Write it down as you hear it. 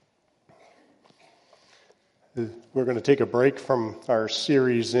We're going to take a break from our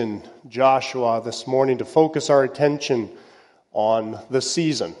series in Joshua this morning to focus our attention on the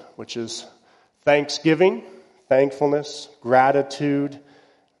season, which is thanksgiving, thankfulness, gratitude,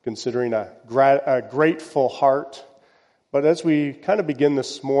 considering a grateful heart. But as we kind of begin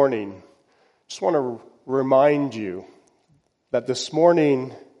this morning, I just want to remind you that this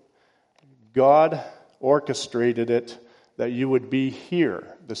morning God orchestrated it that you would be here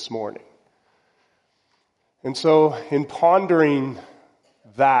this morning. And so, in pondering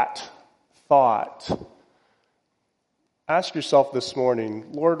that thought, ask yourself this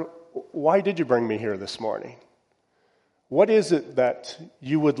morning, Lord, why did you bring me here this morning? What is it that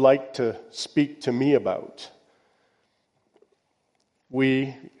you would like to speak to me about?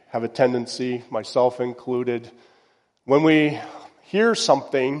 We have a tendency, myself included, when we hear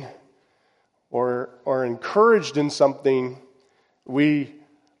something or are encouraged in something, we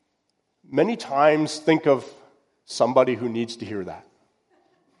many times think of somebody who needs to hear that.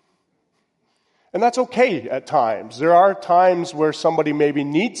 And that's okay at times. There are times where somebody maybe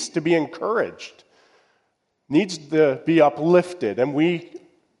needs to be encouraged, needs to be uplifted, and we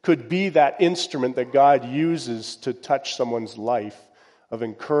could be that instrument that God uses to touch someone's life of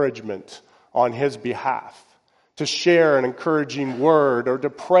encouragement on His behalf, to share an encouraging word or to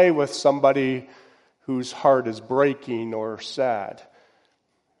pray with somebody whose heart is breaking or sad.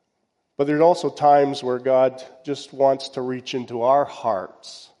 But there's also times where God just wants to reach into our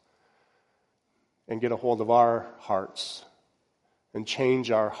hearts and get a hold of our hearts and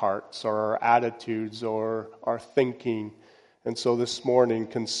change our hearts or our attitudes or our thinking. And so this morning,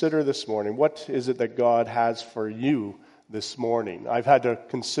 consider this morning, what is it that God has for you this morning? I've had to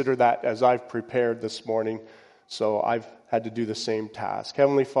consider that as I've prepared this morning, so I've had to do the same task.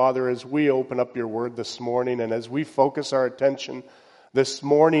 Heavenly Father, as we open up your word this morning and as we focus our attention this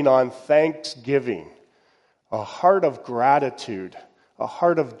morning on thanksgiving, a heart of gratitude, a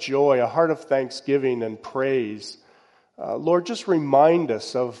heart of joy, a heart of thanksgiving and praise. Lord, just remind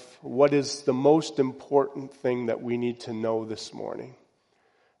us of what is the most important thing that we need to know this morning.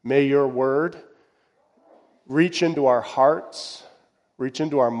 May your word reach into our hearts, reach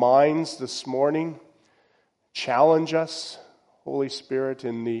into our minds this morning, challenge us, Holy Spirit,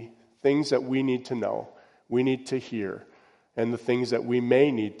 in the things that we need to know, we need to hear, and the things that we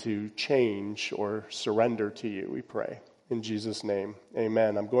may need to change or surrender to you, we pray. In Jesus' name,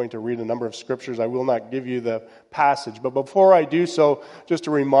 amen. I'm going to read a number of scriptures. I will not give you the passage, but before I do so, just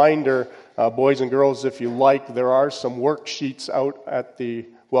a reminder, boys and girls, if you like, there are some worksheets out at the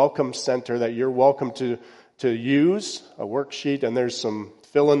Welcome Center that you're welcome to use, a worksheet, and there's some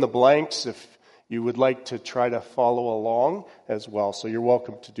fill in the blanks if you would like to try to follow along as well. So you're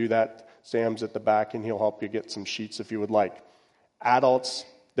welcome to do that. Sam's at the back, and he'll help you get some sheets if you would like. Adults,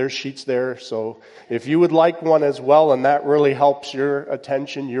 there's sheets there, so if you would like one as well, and that really helps your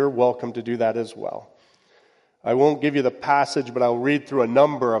attention, you're welcome to do that as well. I won't give you the passage, but I'll read through a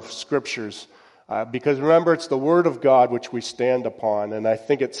number of scriptures, because remember, it's the Word of God which we stand upon, and I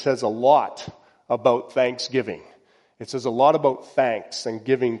think it says a lot about thanksgiving. It says a lot about thanks and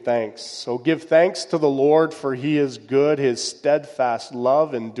giving thanks. So give thanks to the Lord, for He is good. His steadfast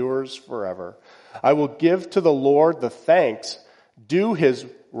love endures forever. I will give to the Lord the thanks due His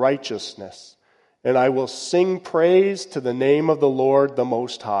righteousness, and I will sing praise to the name of the Lord the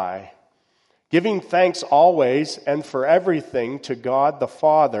Most High. Giving thanks always and for everything to God the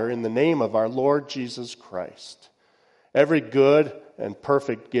Father in the name of our Lord Jesus Christ. Every good and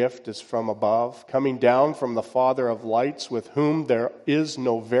perfect gift is from above, coming down from the Father of lights, with whom there is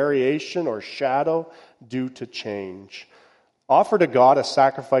no variation or shadow due to change. Offer to God a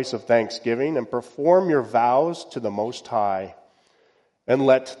sacrifice of thanksgiving and perform your vows to the Most High. And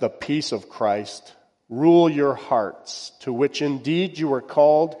let the peace of Christ rule your hearts, to which indeed you were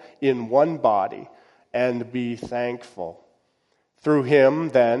called in one body, and be thankful. Through Him,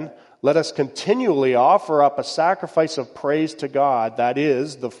 then, let us continually offer up a sacrifice of praise to God, that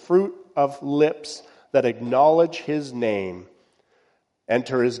is, the fruit of lips that acknowledge His name.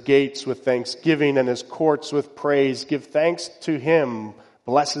 Enter His gates with thanksgiving and His courts with praise. Give thanks to Him,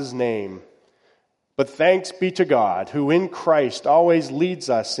 bless His name. But thanks be to God, who in Christ always leads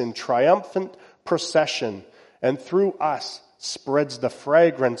us in triumphant procession, and through us spreads the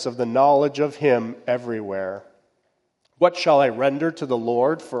fragrance of the knowledge of Him everywhere. What shall I render to the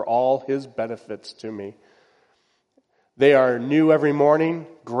Lord for all His benefits to me? They are new every morning.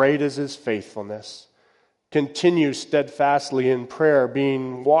 Great is His faithfulness. Continue steadfastly in prayer,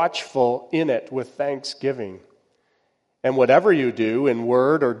 being watchful in it with thanksgiving. And whatever you do, in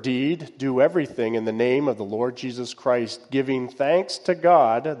word or deed, do everything in the name of the Lord Jesus Christ, giving thanks to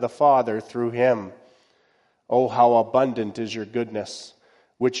God the Father through Him. Oh, how abundant is your goodness,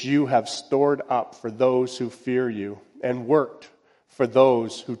 which you have stored up for those who fear you, and worked for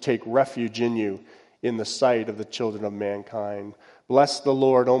those who take refuge in you in the sight of the children of mankind. Bless the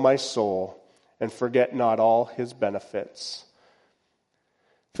Lord, O my soul, and forget not all his benefits.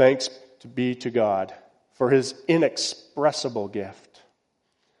 Thanks be to God for his inexpressible gift.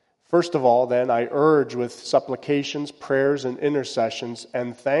 First of all, then, I urge with supplications, prayers, and intercessions,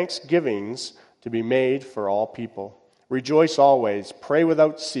 and thanksgivings to be made for all people. Rejoice always, pray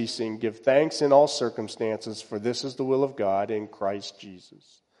without ceasing, give thanks in all circumstances, for this is the will of God in Christ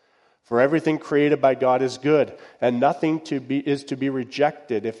Jesus. For everything created by God is good, and nothing is to be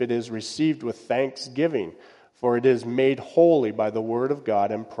rejected if it is received with thanksgiving, for it is made holy by the word of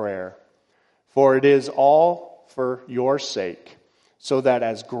God and prayer. For it is all for your sake, so that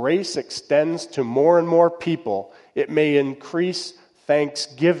as grace extends to more and more people, it may increase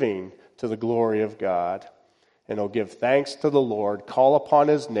thanksgiving to the glory of God. And oh, give thanks to the Lord, call upon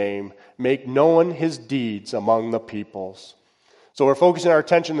his name, make known his deeds among the peoples. So we're focusing our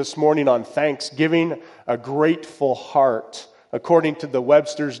attention this morning on thanksgiving, a grateful heart. According to the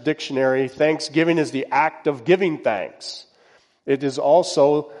Webster's Dictionary, thanksgiving is the act of giving thanks. It is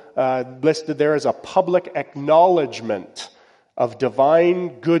also listed there as a public acknowledgement of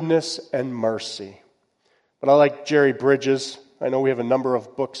divine goodness and mercy. But I like Jerry Bridges. I know we have a number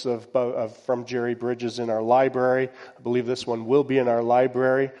of books from Jerry Bridges in our library. I believe this one will be in our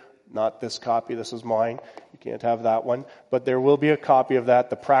library. Not this copy, this is mine. You can't have that one. But there will be a copy of that,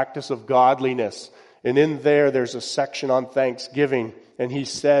 The Practice of Godliness. And in there's a section on thanksgiving. And he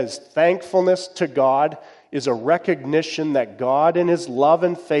says, thankfulness to God is a recognition that God in his love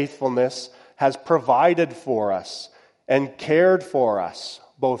and faithfulness has provided for us and cared for us,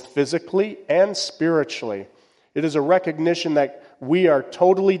 both physically and spiritually. It is a recognition that we are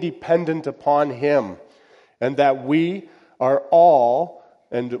totally dependent upon him, and that we are all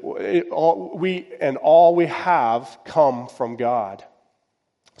we have come from God.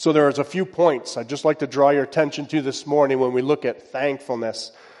 So there's a few points I'd just like to draw your attention to this morning when we look at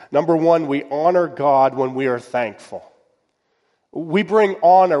thankfulness. Number one, we honor God when we are thankful. We bring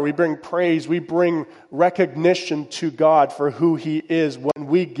honor, we bring praise, we bring recognition to God for who he is when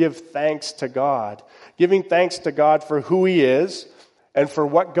we give thanks to God. Giving thanks to God for who he is and for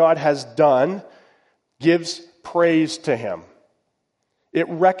what God has done gives praise to him. It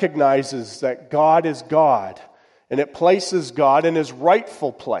recognizes that God is God, and it places God in his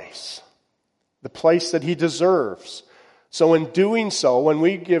rightful place, the place that he deserves. So in doing so, when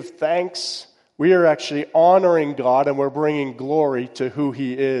we give thanks, we are actually honoring God, and we're bringing glory to who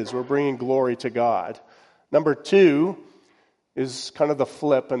he is. We're bringing glory to God. Number two is kind of the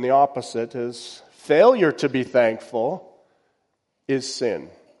flip, and the opposite is failure to be thankful is sin.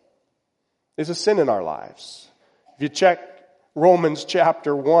 Is a sin in our lives. If you check Romans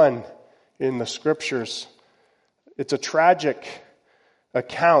chapter 1 in the scriptures, it's a tragic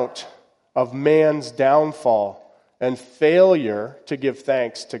account of man's downfall and failure to give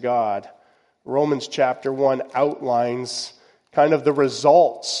thanks to God. Romans chapter 1 outlines kind of the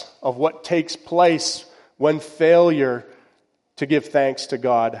results of what takes place when failure to give thanks to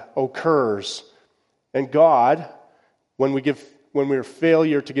God occurs. And God, when we're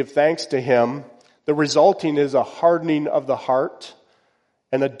failure to give thanks to him, the resulting is a hardening of the heart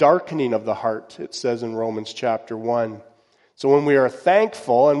and a darkening of the heart, it says in Romans chapter 1. So when we are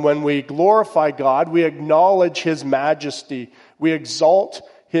thankful and when we glorify God, we acknowledge his majesty. We exalt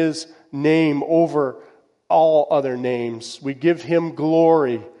his name over all other names. We give him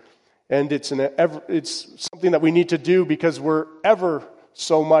glory. And it's something that we need to do because we're ever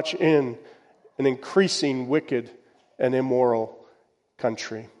so much in an increasing wicked and immoral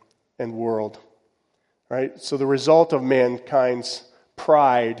country and world. Right? So the result of mankind's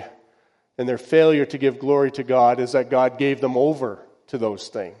pride and their failure to give glory to God is that God gave them over to those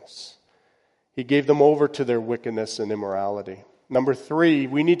things. He gave them over to their wickedness and immorality. Number three,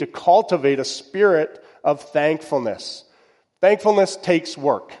 we need to cultivate a spirit of thankfulness. Thankfulness takes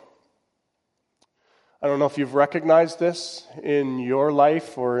work. I don't know if you've recognized this in your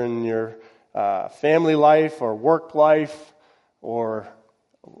life or in your family life or work life or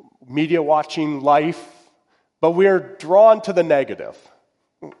media watching life, but we are drawn to the negative.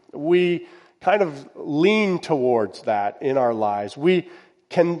 We kind of lean towards that in our lives. We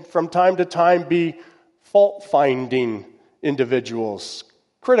can, from time to time, be fault-finding individuals,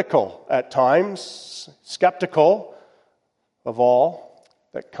 critical at times, skeptical of all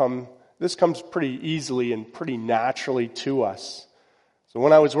that come. This comes pretty easily and pretty naturally to us. So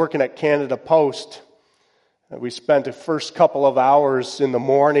when I was working at Canada Post, We spent the first couple of hours in the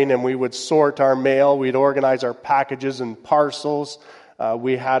morning and we would sort our mail. We'd organize our packages and parcels.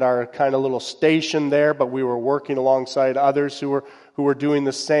 We had our kind of little station there, but we were working alongside others who were doing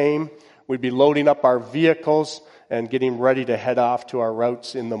the same. We'd be loading up our vehicles and getting ready to head off to our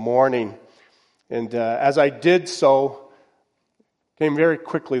routes in the morning. And as I did so, it came very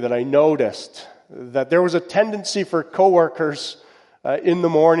quickly that I noticed that there was a tendency for coworkers in the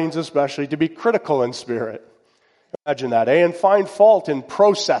mornings especially to be critical in spirit. Imagine that, and find fault in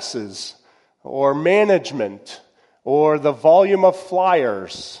processes or management or the volume of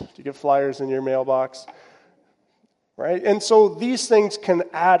flyers. Do you get flyers in your mailbox? Right? And so these things can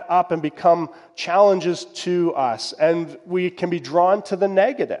add up and become challenges to us, and we can be drawn to the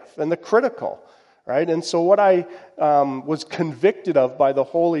negative and the critical. Right? And so what I was convicted of by the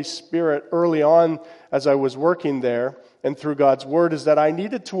Holy Spirit early on as I was working there and through God's Word is that I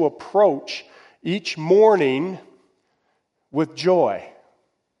needed to approach each morning with joy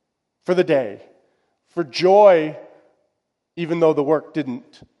for the day. For joy, even though the work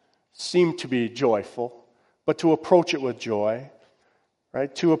didn't seem to be joyful, but to approach it with joy,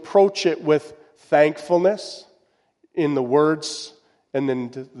 right? To approach it with thankfulness in the words and then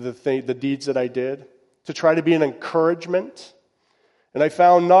the deeds that I did, to try to be an encouragement. And I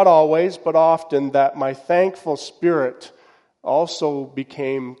found not always, but often, that my thankful spirit also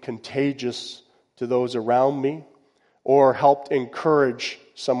became contagious to those around me or helped encourage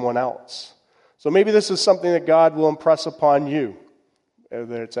someone else. So maybe this is something that God will impress upon you,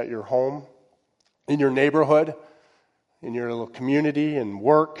 whether it's at your home, in your neighborhood, in your little community and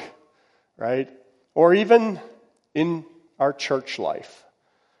work, right? Or even in our church life.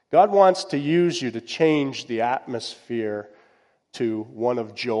 God wants to use you to change the atmosphere to one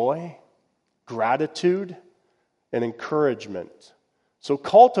of joy, gratitude, and encouragement. So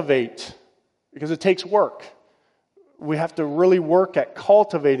cultivate, because it takes work. We have to really work at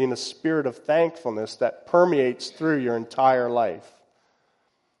cultivating a spirit of thankfulness that permeates through your entire life.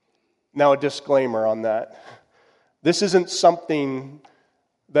 Now, a disclaimer on that. This isn't something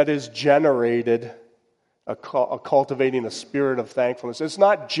that is generated, cultivating a spirit of thankfulness. It's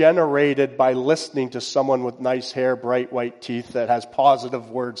not generated by listening to someone with nice hair, bright white teeth that has positive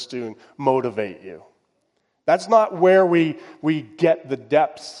words to motivate you. That's not where we get the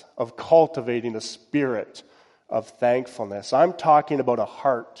depths of cultivating a spirit of thankfulness. I'm talking about a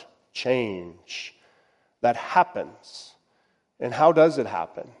heart change that happens. And how does it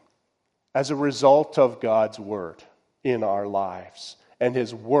happen? As a result of God's Word in our lives and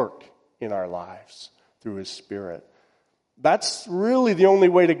His work in our lives through His Spirit. That's really the only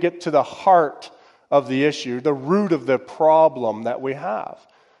way to get to the heart of the issue, the root of the problem that we have,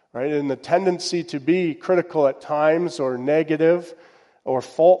 right? And the tendency to be critical at times or negative or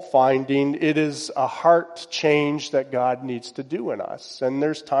fault-finding, it is a heart change that God needs to do in us. And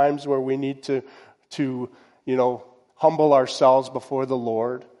there's times where we need to humble ourselves before the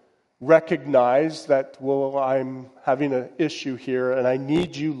Lord, recognize that, well, I'm having an issue here, and I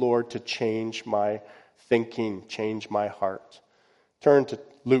need you, Lord, to change my thinking, change my heart. Turn to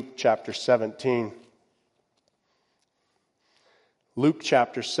Luke chapter 17. Luke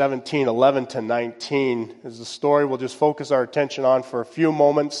chapter 17, 11 to 19 is the story we'll just focus our attention on for a few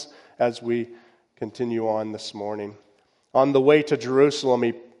moments as we continue on this morning. On the way to Jerusalem,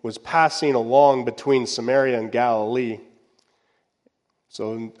 he was passing along between Samaria and Galilee.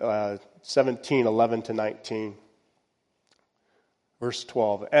 So 17, 11 to 19. Verse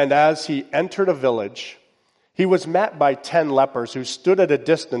 12. And as he entered a village, he was met by 10 lepers who stood at a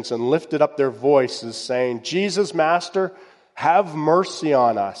distance and lifted up their voices, saying, Jesus, Master, have mercy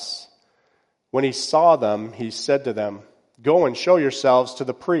on us. When he saw them, he said to them, Go and show yourselves to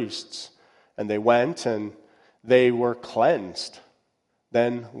the priests. And they went, and they were cleansed.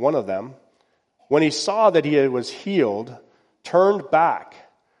 Then one of them, when he saw that he was healed, turned back,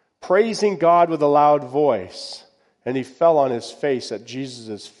 praising God with a loud voice. And he fell on his face at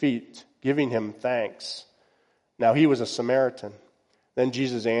Jesus' feet, giving him thanks. Now he was a Samaritan. Then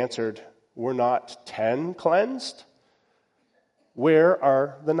Jesus answered, Were not 10 cleansed? Where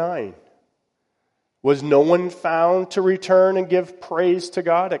are the 9? Was no one found to return and give praise to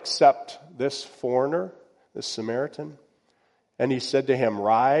God except this foreigner, this Samaritan? And he said to him,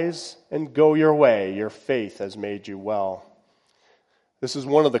 Rise and go your way. Your faith has made you well. This is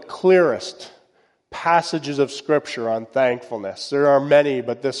one of the clearest passages of Scripture on thankfulness. There are many,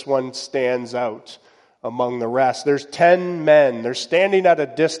 but this one stands out among the rest. There's 10 men. They're standing at a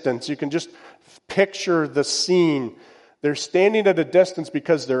distance. You can just picture the scene. They're standing at a distance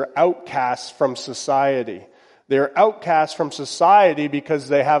because they're outcasts from society. They're outcasts from society because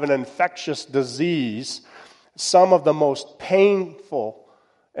they have an infectious disease some of the most painful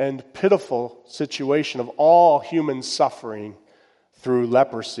and pitiful situation of all human suffering through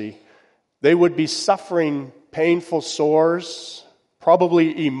leprosy. They would be suffering painful sores,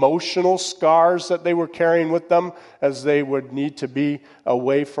 probably emotional scars that they were carrying with them as they would need to be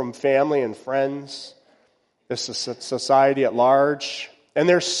away from family and friends, the society at large. And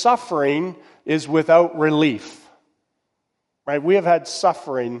their suffering is without relief. Right? We have had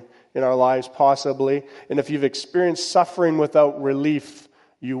suffering in our lives possibly, and if you've experienced suffering without relief,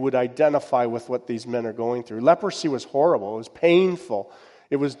 you would identify with what these men are going through. Leprosy was horrible. It was painful.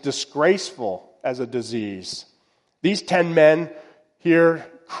 It was disgraceful as a disease. These 10 men here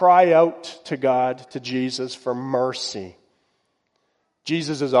cry out to God, to Jesus, for mercy.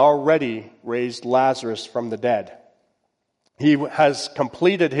 Jesus has already raised Lazarus from the dead. He has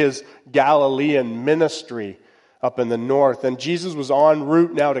completed his Galilean ministry up in the north, and Jesus was en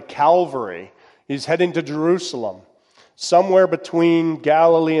route now to Calvary. He's heading to Jerusalem, somewhere between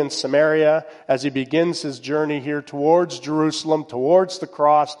Galilee and Samaria, as he begins his journey here towards Jerusalem, towards the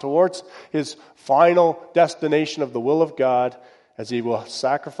cross, towards his final destination of the will of God, as he will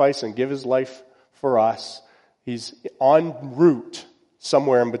sacrifice and give his life for us. He's en route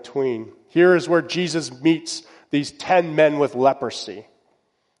somewhere in between. Here is where Jesus meets these 10 men with leprosy.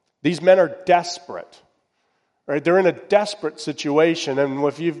 These men are desperate. Right? They're in a desperate situation, and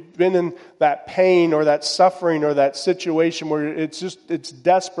if you've been in that pain or that suffering or that situation where it's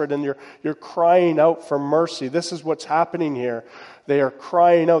desperate and you're crying out for mercy, this is what's happening here. They are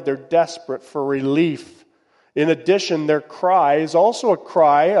crying out. They're desperate for relief. In addition, their cry is also a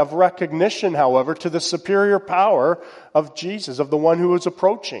cry of recognition, however, to the superior power of Jesus, of the one who is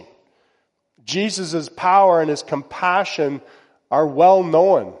approaching. Jesus' power and his compassion are well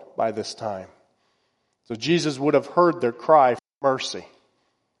known by this time. So Jesus would have heard their cry for mercy.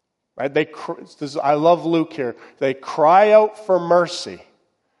 Right? I love Luke here. They cry out for mercy.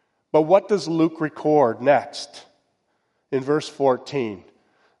 But what does Luke record next? In verse 14.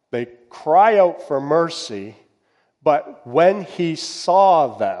 They cry out for mercy, but when he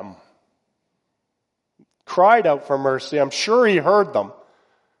saw them, cried out for mercy, I'm sure he heard them,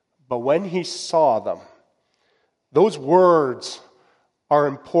 but when he saw them, those words are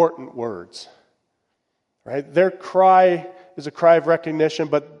important words. Right? Their cry is a cry of recognition,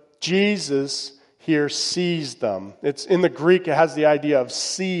 but Jesus here sees them. It's in the Greek, it has the idea of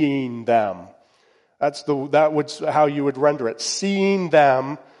seeing them. That's how you would render it. Seeing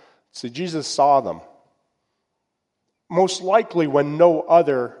them. So Jesus saw them. Most likely when no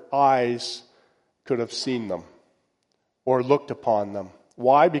other eyes could have seen them or looked upon them.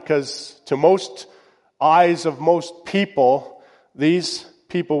 Why? Because to most eyes of most people, these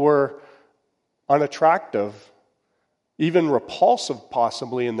people were unattractive, even repulsive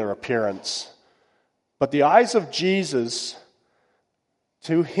possibly in their appearance. But the eyes of Jesus,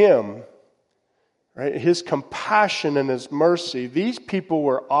 to him, right, his compassion and his mercy, these people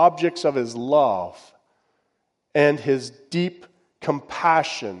were objects of his love and his deep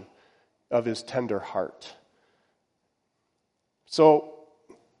compassion of his tender heart. So,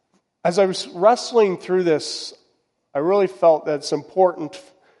 as I was wrestling through this, I really felt that it's important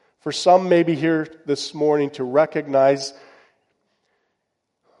for some maybe here this morning to recognize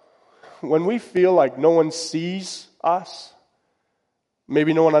when we feel like no one sees us,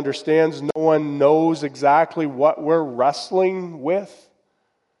 maybe no one understands, no one knows exactly what we're wrestling with,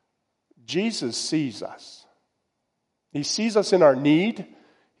 Jesus sees us. He sees us in our need.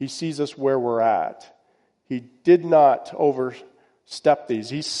 He sees us where we're at. He did not overstep these.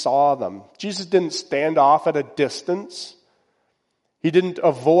 He saw them. Jesus didn't stand off at a distance. He didn't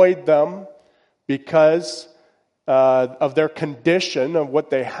avoid them because of their condition of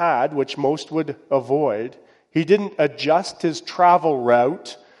what they had, which most would avoid. He didn't adjust his travel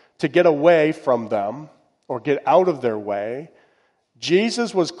route to get away from them or get out of their way.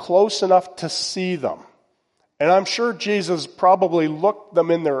 Jesus was close enough to see them. And I'm sure Jesus probably looked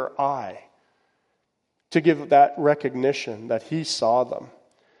them in their eye to give that recognition that he saw them.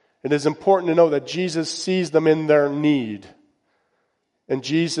 It is important to know that Jesus sees them in their need. And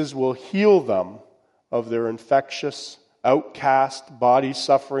Jesus will heal them of their infectious, outcast,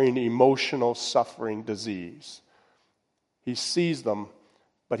 body-suffering, emotional suffering disease. He sees them,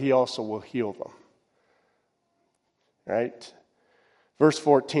 but he also will heal them. Right? Verse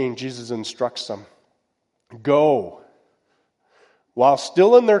 14, Jesus instructs them, go. While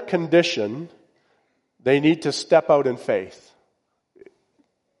still in their condition, they need to step out in faith.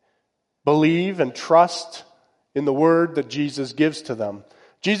 Believe and trust in the word that Jesus gives to them.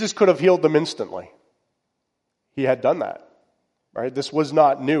 Jesus could have healed them instantly. He had done that. Right? This was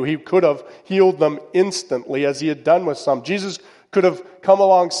not new. He could have healed them instantly as he had done with some. Jesus could have come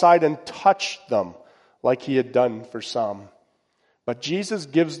alongside and touched them like he had done for some. But Jesus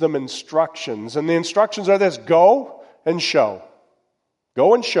gives them instructions, and the instructions are this: go and show.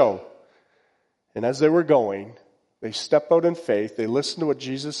 Go and show. And as they were going, they step out in faith. They listen to what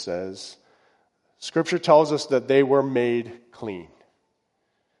Jesus says. Scripture tells us that they were made clean.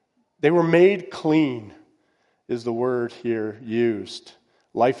 They were made clean is the word here used.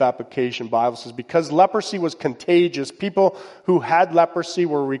 Life Application Bible says, because leprosy was contagious, people who had leprosy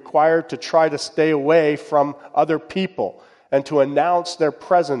were required to try to stay away from other people and to announce their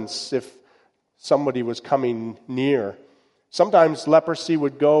presence if somebody was coming near. Sometimes leprosy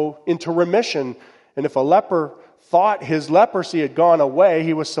would go into remission, and if a leper thought his leprosy had gone away,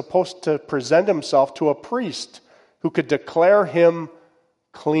 he was supposed to present himself to a priest who could declare him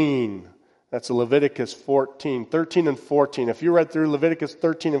clean. That's Leviticus 13 and 14. If you read through Leviticus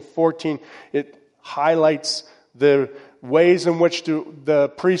 13 and 14, it highlights the ways in which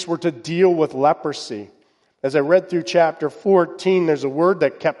the priests were to deal with leprosy. As I read through chapter 14, there's a word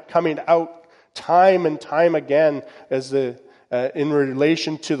that kept coming out time and time again as in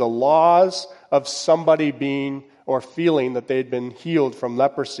relation to the laws of somebody being or feeling that they'd been healed from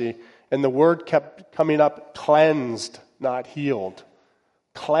leprosy. And the word kept coming up: cleansed, not healed.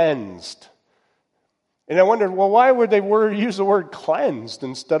 Cleansed. And I wondered, well, why would they use the word cleansed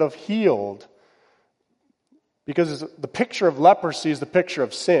instead of healed? Because the picture of leprosy is the picture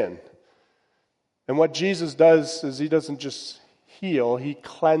of sin. And what Jesus does is he doesn't just heal, he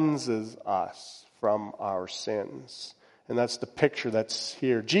cleanses us from our sins. And that's the picture that's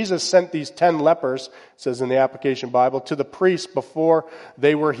here. Jesus sent these 10 lepers, it says in the Application Bible, to the priest before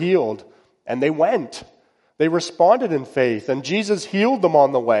they were healed. And they went. They responded in faith, and Jesus healed them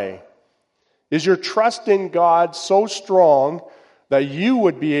on the way. Is your trust in God so strong that you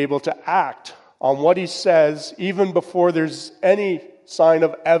would be able to act on what he says even before there's any sign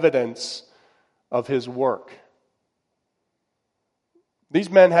of evidence of his work? These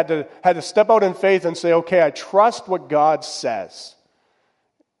men had to step out in faith and say, okay, I trust what God says.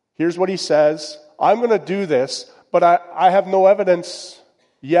 Here's what he says. I'm going to do this, but I have no evidence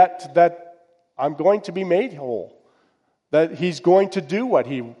yet that I'm going to be made whole, that he's going to do what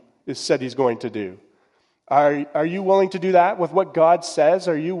he said he's going to do. Are you willing to do that with what God says?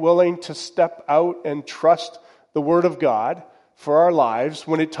 Are you willing to step out and trust the Word of God for our lives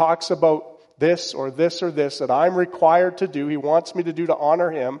when it talks about this or this or this that I'm required to do, he wants me to do to honor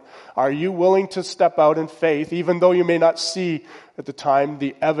him? Are you willing to step out in faith, even though you may not see at the time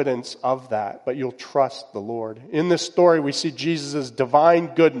the evidence of that, but you'll trust the Lord? In this story, we see Jesus'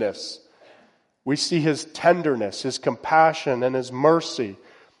 divine goodness. We see his tenderness, his compassion, and his mercy,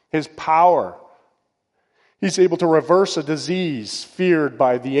 his power. He's able to reverse a disease feared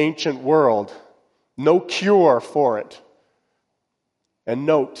by the ancient world. No cure for it. And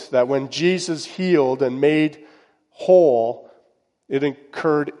note that when Jesus healed and made whole, it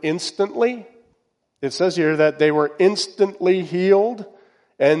occurred instantly. It says here that they were instantly healed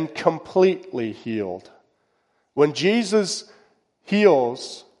and completely healed. When Jesus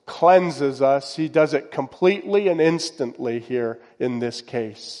heals, cleanses us, he does it completely and instantly here in this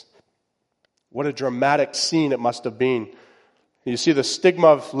case. What a dramatic scene it must have been. You see the stigma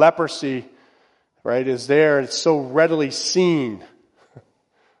of leprosy, right, is there. It's so readily seen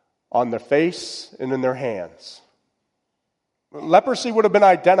on their face and in their hands. Leprosy would have been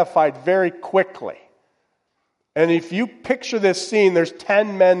identified very quickly. And if you picture this scene, there's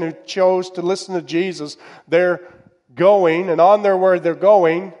 10 men who chose to listen to Jesus. They're going, and on their word they're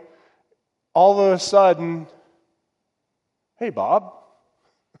going. All of a sudden, hey, Bob.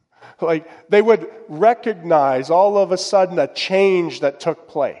 Like, they would recognize all of a sudden a change that took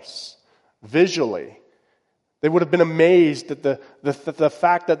place visually. They would have been amazed at the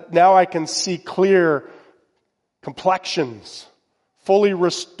fact that now I can see clear complexions, fully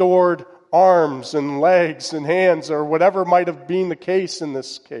restored arms and legs and hands, or whatever might have been the case in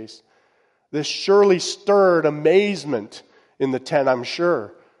this case. This surely stirred amazement in the 10, I'm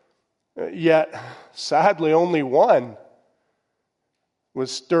sure. Yet, sadly, only one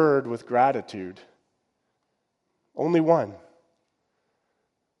was stirred with gratitude. Only one.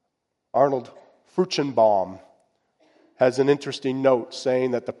 Arnold Fruchenbaum has an interesting note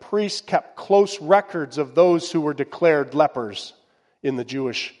saying that the priests kept close records of those who were declared lepers in the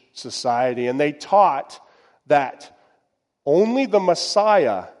Jewish society, and they taught that only the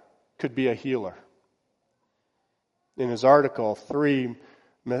Messiah could be a healer. In his article, 3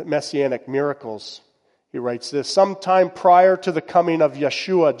 Messianic Miracles, he writes this: sometime prior to the coming of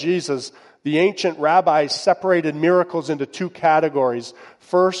Yeshua, Jesus, The ancient rabbis separated miracles into two categories.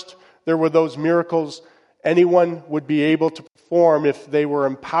 First, there were those miracles anyone would be able to perform if they were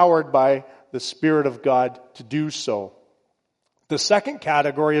empowered by the Spirit of God to do so. The second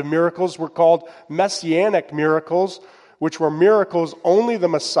category of miracles were called messianic miracles, which were miracles only the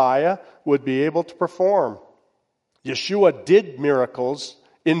Messiah would be able to perform. Yeshua did miracles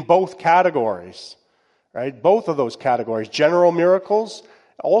in both categories, right? Both of those categories, general miracles,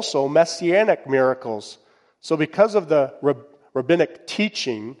 also messianic miracles. So because of the rabbinic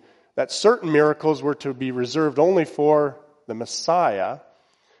teaching that certain miracles were to be reserved only for the Messiah,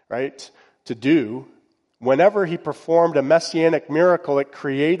 right, to do, whenever he performed a messianic miracle, it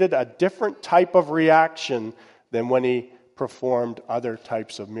created a different type of reaction than when he performed other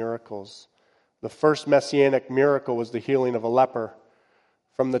types of miracles. The first messianic miracle was the healing of a leper.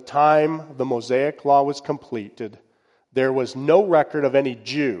 From the time the Mosaic law was completed, there was no record of any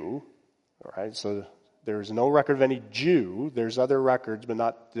Jew, all right, so there's no record of any Jew, there's other records, but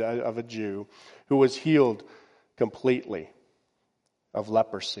not of a Jew, who was healed completely of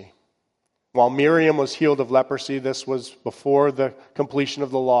leprosy. While Miriam was healed of leprosy, this was before the completion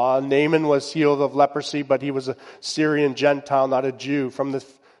of the law. Naaman was healed of leprosy, but he was a Syrian Gentile, not a Jew. From the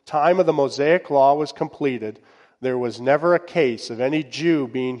time of the Mosaic law was completed, there was never a case of any Jew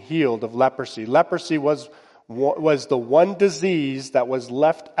being healed of leprosy. Leprosy was the one disease that was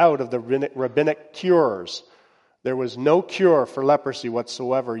left out of the rabbinic cures. There was no cure for leprosy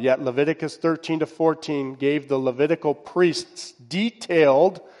whatsoever. Yet Leviticus 13-14 gave the Levitical priests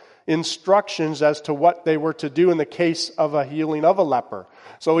detailed instructions as to what they were to do in the case of a healing of a leper.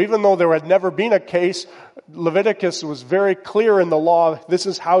 So even though there had never been a case, Leviticus was very clear in the law, this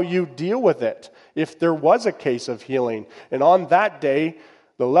is how you deal with it if there was a case of healing. And on that day,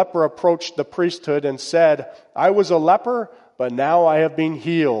 the leper approached the priesthood and said, I was a leper, but now I have been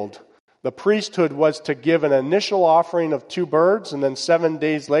healed. The priesthood was to give an initial offering of 2 birds, and then 7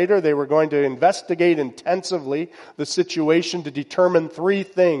 days later they were going to investigate intensively the situation to determine 3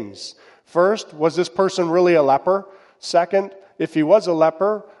 things. First, was this person really a leper? Second, if he was a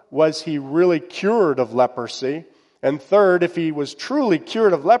leper, was he really cured of leprosy? And third, if he was truly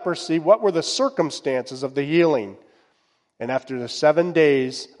cured of leprosy, what were the circumstances of the healing? And after the 7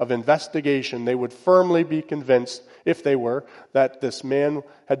 days of investigation, they would firmly be convinced, if they were, that this man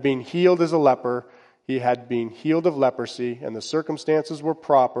had been healed as a leper, he had been healed of leprosy, and the circumstances were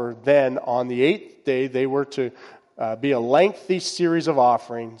proper. Then, on the 8th day, they were to be a lengthy series of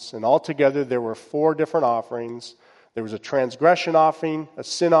offerings, and altogether there were 4 different offerings. There was a transgression offering, a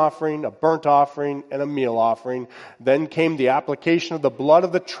sin offering, a burnt offering, and a meal offering. Then came the application of the blood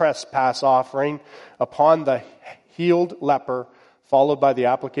of the trespass offering upon the healed leper, followed by the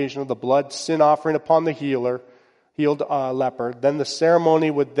application of the blood sin offering upon the healed leper. Then the ceremony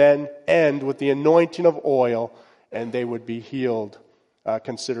would then end with the anointing of oil, and they would be healed,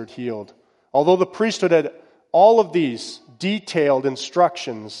 considered healed. Although the priesthood had all of these detailed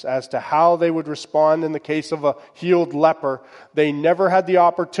instructions as to how they would respond in the case of a healed leper, they never had the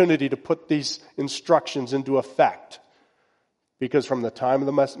opportunity to put these instructions into effect. Because from the time of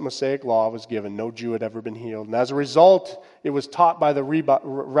the Mosaic law was given, no Jew had ever been healed. And as a result, it was taught by the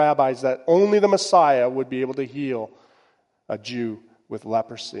rabbis that only the Messiah would be able to heal a Jew with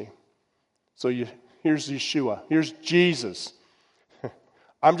leprosy. So here's Yeshua. Here's Jesus.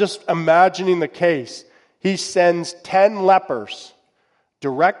 I'm just imagining the case. He sends 10 lepers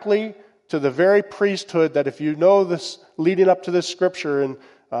directly to the very priesthood that, if you know this, leading up to this scripture in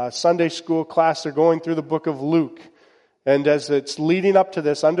Sunday school class, they're going through the book of Luke. And as it's leading up to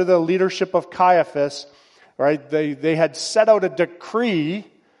this, under the leadership of Caiaphas, right, they had set out a decree,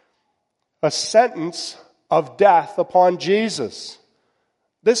 a sentence of death upon Jesus.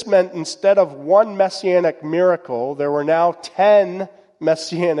 This meant instead of 1 messianic miracle, there were now 10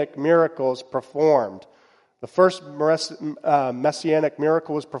 messianic miracles performed. The first messianic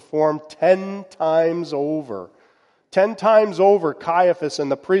miracle was performed 10 times over. 10 times over, Caiaphas and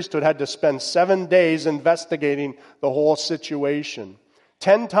the priesthood had to spend 7 days investigating the whole situation.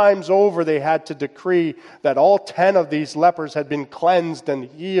 10 times over, they had to decree that all 10 of these lepers had been cleansed and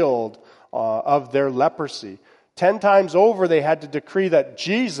healed of their leprosy. 10 times over, they had to decree that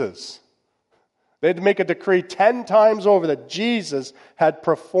they had to make a decree 10 times over that Jesus had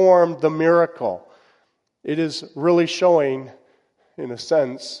performed the miracle. It is really showing, in a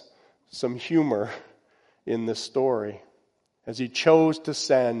sense, some humor in this story, as he chose to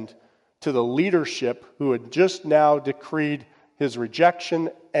send to the leadership who had just now decreed his rejection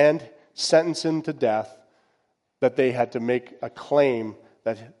and sentenced him to death, that they had to make a claim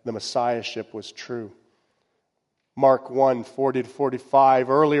that the Messiahship was true. Mark 1:40-45.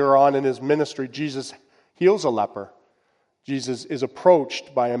 Earlier on in his ministry, Jesus heals a leper. Jesus is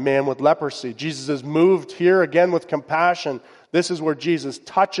approached by a man with leprosy. Jesus is moved here again with compassion. This is where Jesus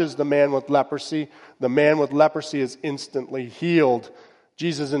touches the man with leprosy. The man with leprosy is instantly healed.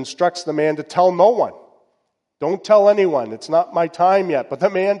 Jesus instructs the man to tell no one. Don't tell anyone. It's not my time yet. But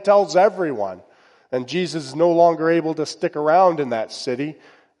the man tells everyone. And Jesus is no longer able to stick around in that city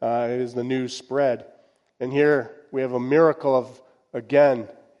as the news spread. And here we have a miracle of, again,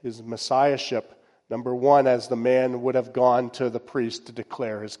 his messiahship. Number one, as the man would have gone to the priest to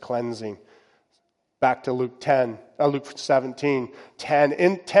declare his cleansing. Back to Luke 17,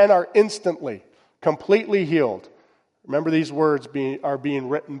 10 are instantly, completely healed. Remember, these words are being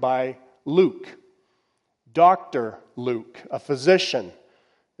written by Luke, Dr. Luke, a physician.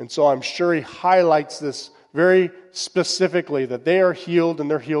 And so I'm sure he highlights this very specifically, that they are healed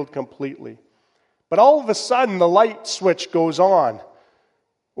and they're healed completely. But all of a sudden, the light switch goes on.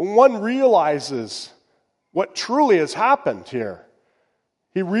 One realizes what truly has happened here.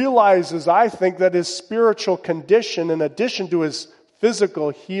 He realizes, I think, that his spiritual condition, in addition to his physical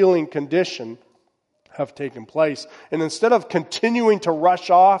healing condition, have taken place. And instead of continuing to rush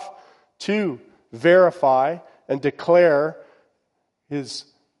off to verify and declare his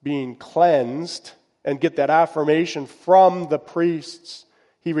being cleansed and get that affirmation from the priests,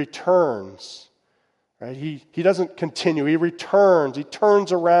 he returns. Right? He doesn't continue. He returns. He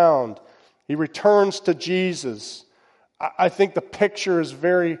turns around. He returns to Jesus. I think the picture is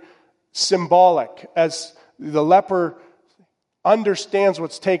very symbolic. As the leper understands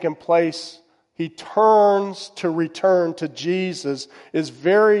what's taken place, he turns to return to Jesus, is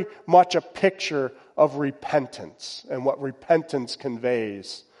very much a picture of repentance and what repentance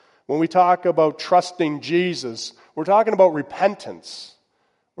conveys. When we talk about trusting Jesus, we're talking about repentance.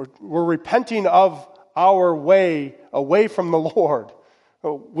 We're repenting of our way away from the Lord.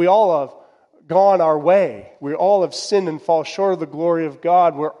 We all have gone our way. We all have sinned and fall short of the glory of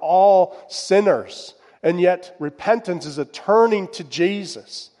God. We're all sinners. And yet repentance is a turning to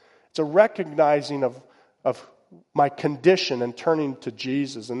Jesus. It's a recognizing of my condition and turning to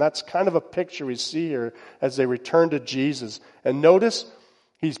Jesus. And that's kind of a picture we see here as they return to Jesus. And notice,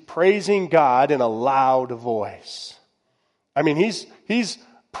 he's praising God in a loud voice. I mean, he's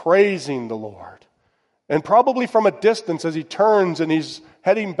praising the Lord. And probably from a distance as he turns and he's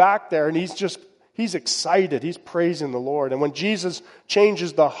heading back there and he's excited. He's praising the Lord. And when Jesus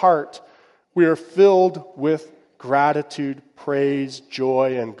changes the heart, we are filled with gratitude, praise,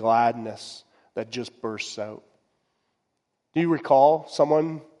 joy, and gladness that just bursts out. Do you recall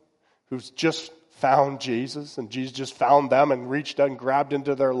someone who's just found Jesus and Jesus just found them and reached out and grabbed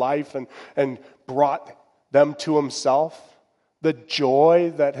into their life and brought them to himself? The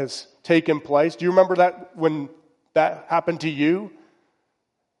joy that has taken place. Do you remember that when that happened to you?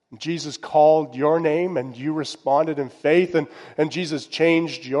 Jesus called your name and you responded in faith and Jesus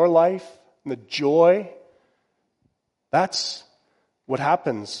changed your life and the joy. That's what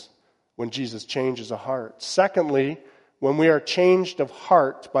happens when Jesus changes a heart. Secondly, when we are changed of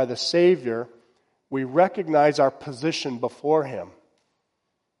heart by the Savior, we recognize our position before him.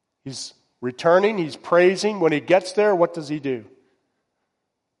 He's returning, he's praising. When he gets there, what does he do?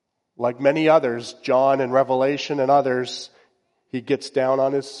 Like many others, John in Revelation and others, he gets down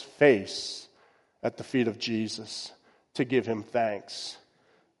on his face at the feet of Jesus to give him thanks.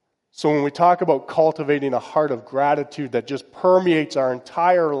 So when we talk about cultivating a heart of gratitude that just permeates our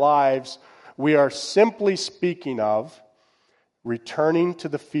entire lives, we are simply speaking of returning to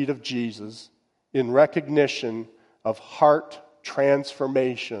the feet of Jesus in recognition of heart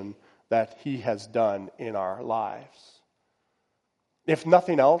transformation that he has done in our lives. If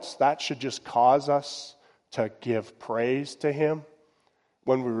nothing else, that should just cause us to give praise to him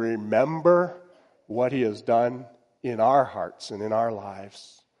when we remember what he has done in our hearts and in our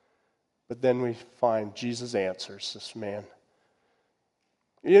lives. But then we find Jesus answers this man.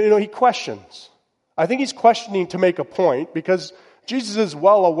 He questions. I think he's questioning to make a point because Jesus is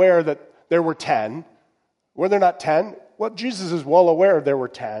well aware that there were 10. Were there not 10? Well, Jesus is well aware there were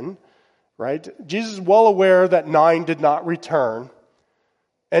 10, right? Jesus is well aware that 9 did not return.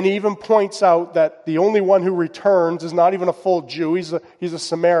 And he even points out that the only one who returns is not even a full Jew. He's a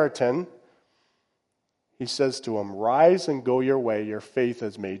Samaritan. He says to him, "Rise and go your way. Your faith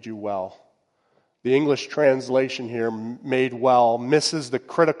has made you well." The English translation here, "made well," misses the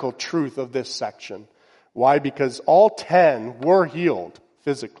critical truth of this section. Why? Because all 10 were healed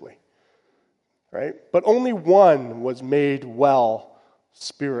physically, right? But only one was made well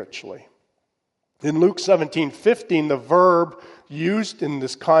spiritually. In Luke 17:15, the verb used in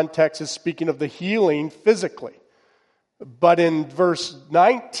this context is speaking of the healing physically. But in verse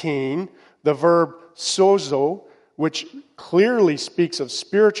 19, the verb sozo, which clearly speaks of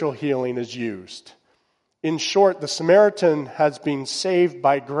spiritual healing, is used. In short, the Samaritan has been saved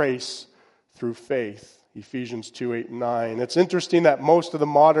by grace through faith. Ephesians 2, 8, and 9. It's interesting that most of the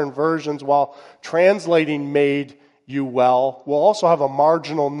modern versions, while translating made you well, will also have a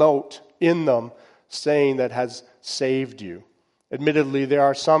marginal note in them saying that has saved you. Admittedly, there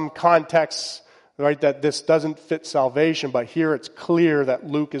are some contexts, right, that this doesn't fit salvation, but here it's clear that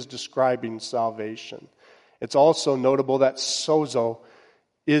Luke is describing salvation. It's also notable that sozo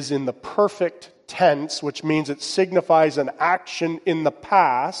is in the perfect tense, which means it signifies an action in the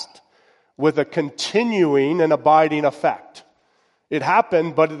past with a continuing and abiding effect. It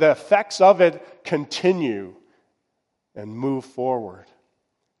happened, but the effects of it continue and move forward.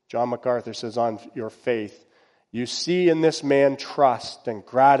 John MacArthur says, on your faith, you see in this man trust and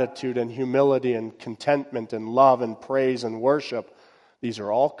gratitude and humility and contentment and love and praise and worship. These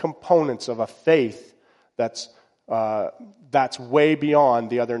are all components of a faith that's way beyond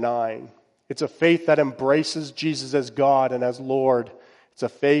the other 9. It's a faith that embraces Jesus as God and as Lord. It's a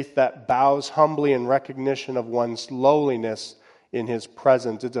faith that bows humbly in recognition of one's lowliness in his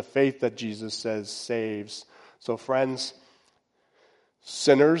presence. It's a faith that Jesus says saves. So friends,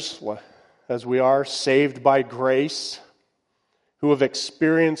 sinners, as we are, saved by grace, who have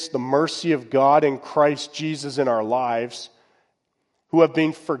experienced the mercy of God in Christ Jesus in our lives, who have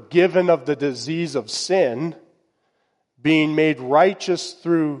been forgiven of the disease of sin, being made righteous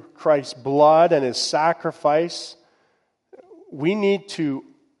through Christ's blood and his sacrifice, we need to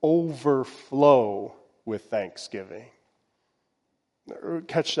overflow with thanksgiving.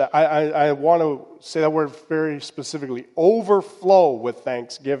 Catch that. I want to say that word very specifically. Overflow with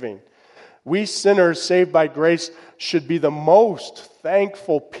thanksgiving. We sinners saved by grace should be the most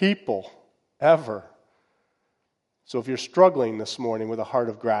thankful people ever. So if you're struggling this morning with a heart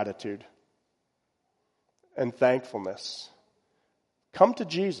of gratitude and thankfulness, come to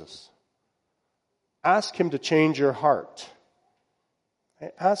Jesus. Ask him to change your heart.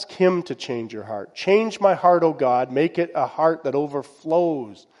 Ask him to change your heart. Change my heart, O God. Make it a heart that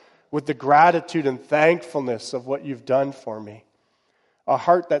overflows with the gratitude and thankfulness of what you've done for me. A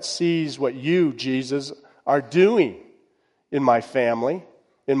heart that sees what you, Jesus, are doing in my family,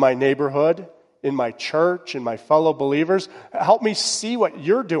 in my neighborhood, in my church, in my fellow believers. Help me see what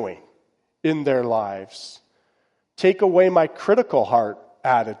you're doing in their lives. Take away my critical heart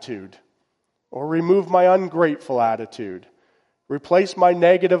attitude, or remove my ungrateful attitude. Replace my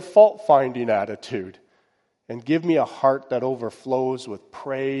negative fault-finding attitude, and give me a heart that overflows with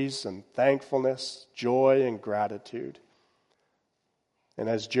praise and thankfulness, joy and gratitude. And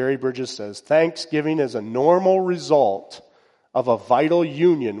as Jerry Bridges says, thanksgiving is a normal result of a vital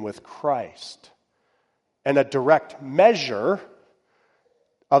union with Christ and a direct measure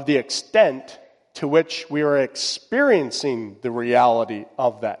of the extent to which we are experiencing the reality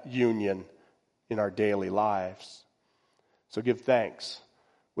of that union in our daily lives. So give thanks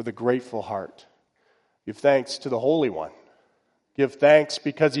with a grateful heart. Give thanks to the Holy One. Give thanks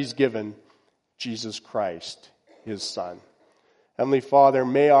because he's given Jesus Christ, his Son. Heavenly Father,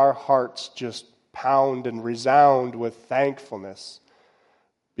 may our hearts just pound and resound with thankfulness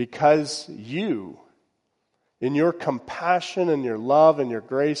because you, in your compassion and your love and your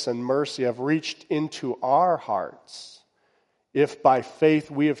grace and mercy, have reached into our hearts. If by faith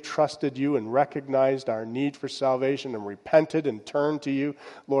we have trusted you and recognized our need for salvation and repented and turned to you,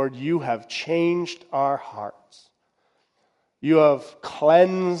 Lord, you have changed our hearts. You have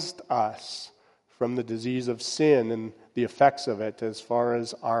cleansed us from the disease of sin and the effects of it as far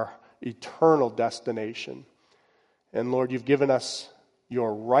as our eternal destination. And Lord, you've given us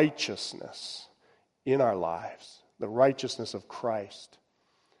your righteousness in our lives, the righteousness of Christ.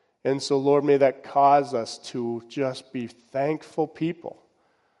 And so, Lord, may that cause us to just be thankful people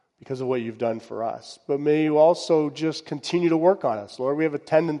because of what you've done for us. But may you also just continue to work on us. Lord, we have a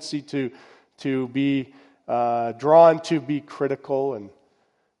tendency to be drawn to be critical and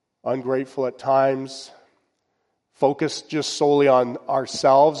ungrateful at times, focused just solely on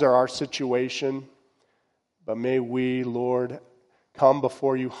ourselves or our situation. But may we, Lord, come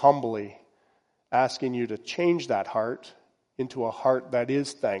before you humbly, asking you to change that heart into a heart that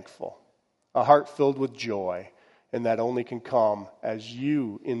is thankful, a heart filled with joy, and that only can come as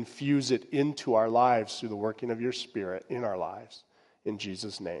you infuse it into our lives through the working of your Spirit in our lives. In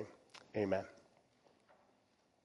Jesus' name, amen.